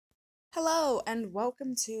Hello and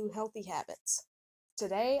welcome to Healthy Habits.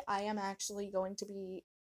 Today I am actually going to be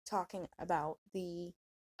talking about the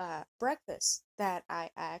breakfast that I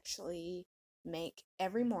actually make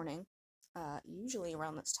every morning, usually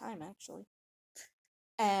around this time actually.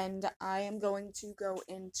 And I am going to go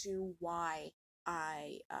into why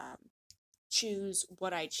I choose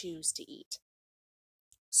what I choose to eat.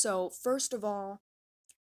 So, first of all,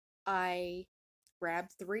 I grab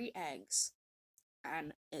 3 eggs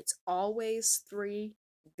and it's always three.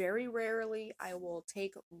 Very rarely I will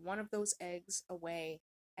take one of those eggs away,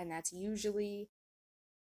 and that's usually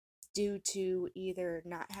due to either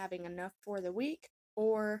not having enough for the week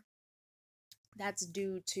or that's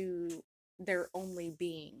due to there only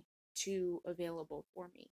being two available for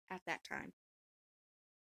me at that time.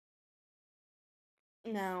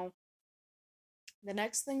 Now, the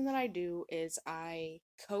next thing that I do is I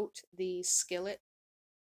coat the skillet.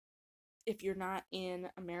 If you're not in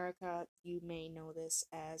America, you may know this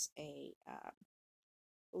as a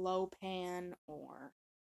low pan, or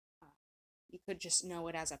uh, you could just know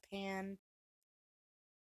it as a pan.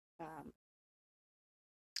 Um,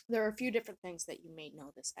 there are a few different things that you may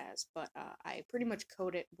know this as, but I pretty much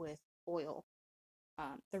coat it with oil.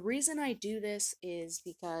 The reason I do this is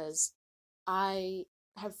because I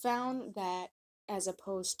have found that as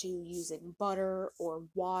opposed to using butter or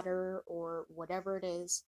water or whatever it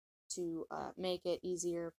is to make it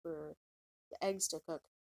easier for the eggs to cook,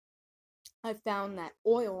 I've found that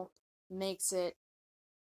oil makes it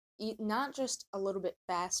not just a little bit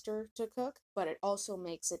faster to cook, but it also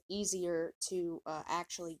makes it easier to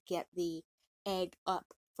actually get the egg up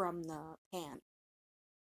from the pan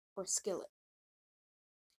or skillet.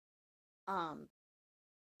 Um,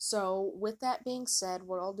 so with that being said,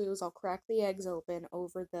 what I'll do is I'll crack the eggs open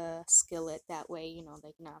over the skillet. That way,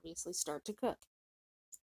 they can obviously start to cook.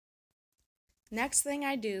 Next thing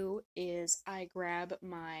I do is I grab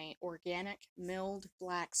my organic milled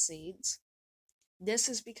flax seeds. This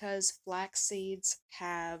is because flax seeds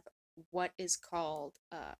have what is called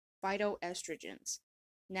phytoestrogens.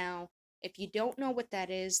 Now, if you don't know what that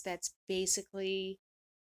is, that's basically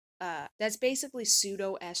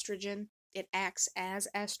pseudoestrogen. It acts as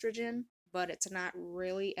estrogen, but it's not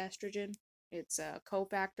really estrogen. It's a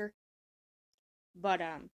cofactor. But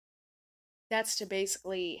that's to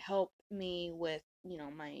basically help me with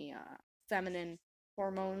my feminine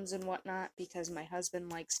hormones and whatnot, because my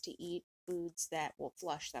husband likes to eat foods that will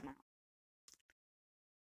flush them out.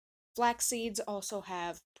 Flax seeds also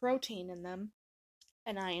have protein in them,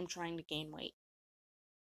 and I am trying to gain weight.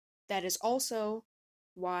 That is also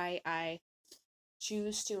why I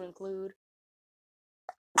choose to include.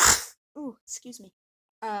 Ooh, excuse me.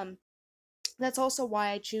 Um, that's also why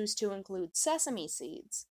I choose to include sesame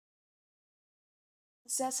seeds.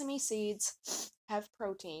 Sesame seeds have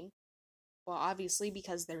protein, well, obviously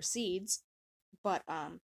because they're seeds, but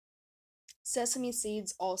sesame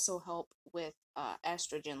seeds also help with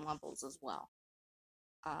estrogen levels as well.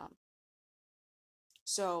 Um,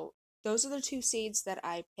 so those are the two seeds that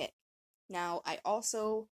I pick. Now, I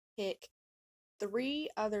also pick 3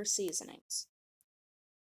 other seasonings,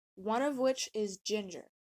 one of which is ginger.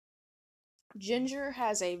 Ginger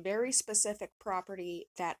has a very specific property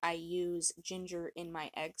that I use ginger in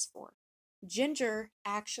my eggs for. Ginger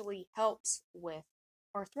actually helps with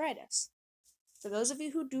arthritis. For those of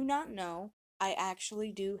you who do not know, I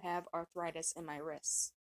actually do have arthritis in my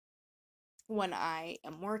wrists. When I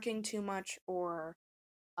am working too much, or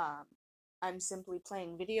um, I'm simply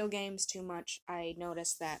playing video games too much, I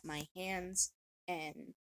notice that my hands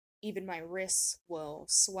and even my wrists will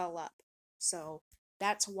swell up. So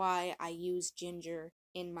that's why I use ginger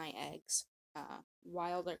in my eggs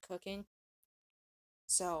while they're cooking.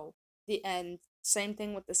 So and same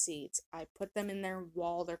thing with the seeds. I put them in there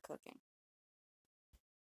while they're cooking.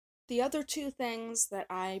 The other 2 things that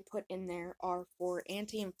I put in there are for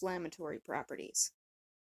anti-inflammatory properties.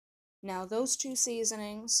 Now, those 2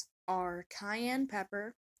 seasonings are cayenne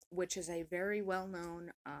pepper, which is a very well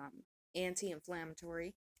known anti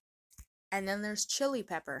inflammatory, and then there's chili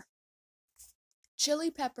pepper.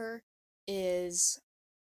 Chili pepper is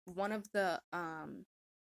one of the.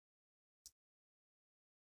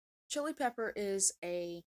 Chili pepper is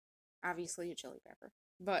obviously a chili pepper,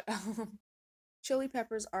 but chili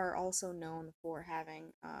peppers are also known for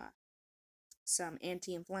having some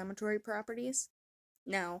anti inflammatory properties.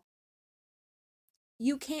 Now,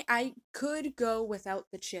 I could go without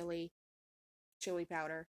the chili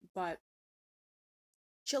powder, but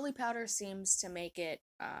chili powder seems to make it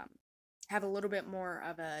have a little bit more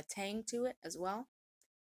of a tang to it as well.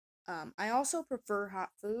 I also prefer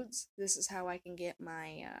hot foods. This is how I can get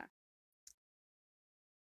my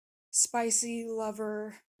spicy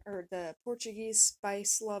lover or the Portuguese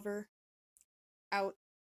spice lover out.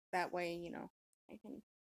 That way, I can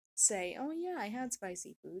say, oh yeah, I had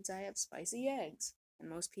spicy foods. I have spicy eggs. And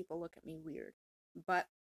most people look at me weird. But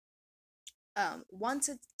once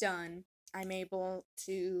it's done, I'm able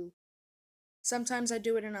to. Sometimes I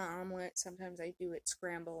do it in an omelet, sometimes I do it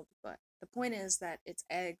scrambled, but the point is that it's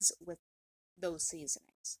eggs with those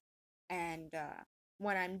seasonings. And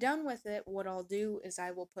when I'm done with it, what I'll do is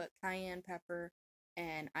I will put cayenne pepper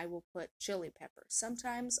and I will put chili pepper.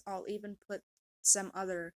 Sometimes I'll even put some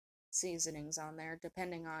other seasonings on there,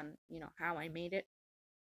 depending on, how I made it.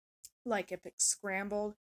 Like if it's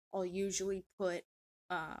scrambled, I'll usually put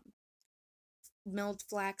um, milled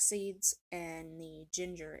flax seeds and the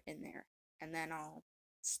ginger in there. And then I'll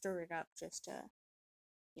stir it up just to,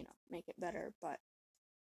 make it better. But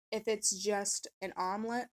if it's just an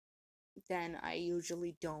omelet, then I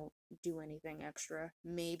usually don't do anything extra.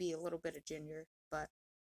 Maybe a little bit of ginger. But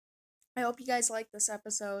I hope you guys like this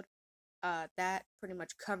episode. That pretty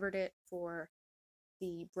much covered it for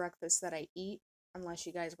the breakfast that I eat, unless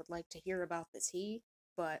you guys would like to hear about the tea.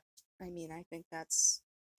 But I mean, I think that's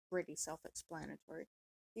pretty self explanatory.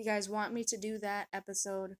 If you guys want me to do that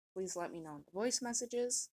episode, please let me know in the voice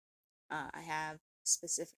messages. I have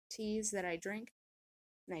specific teas that I drink,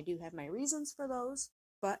 and I do have my reasons for those.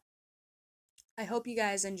 But I hope you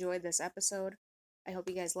guys enjoyed this episode. I hope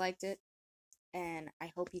you guys liked it, and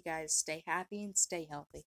I hope you guys stay happy and stay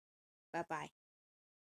healthy. Bye bye.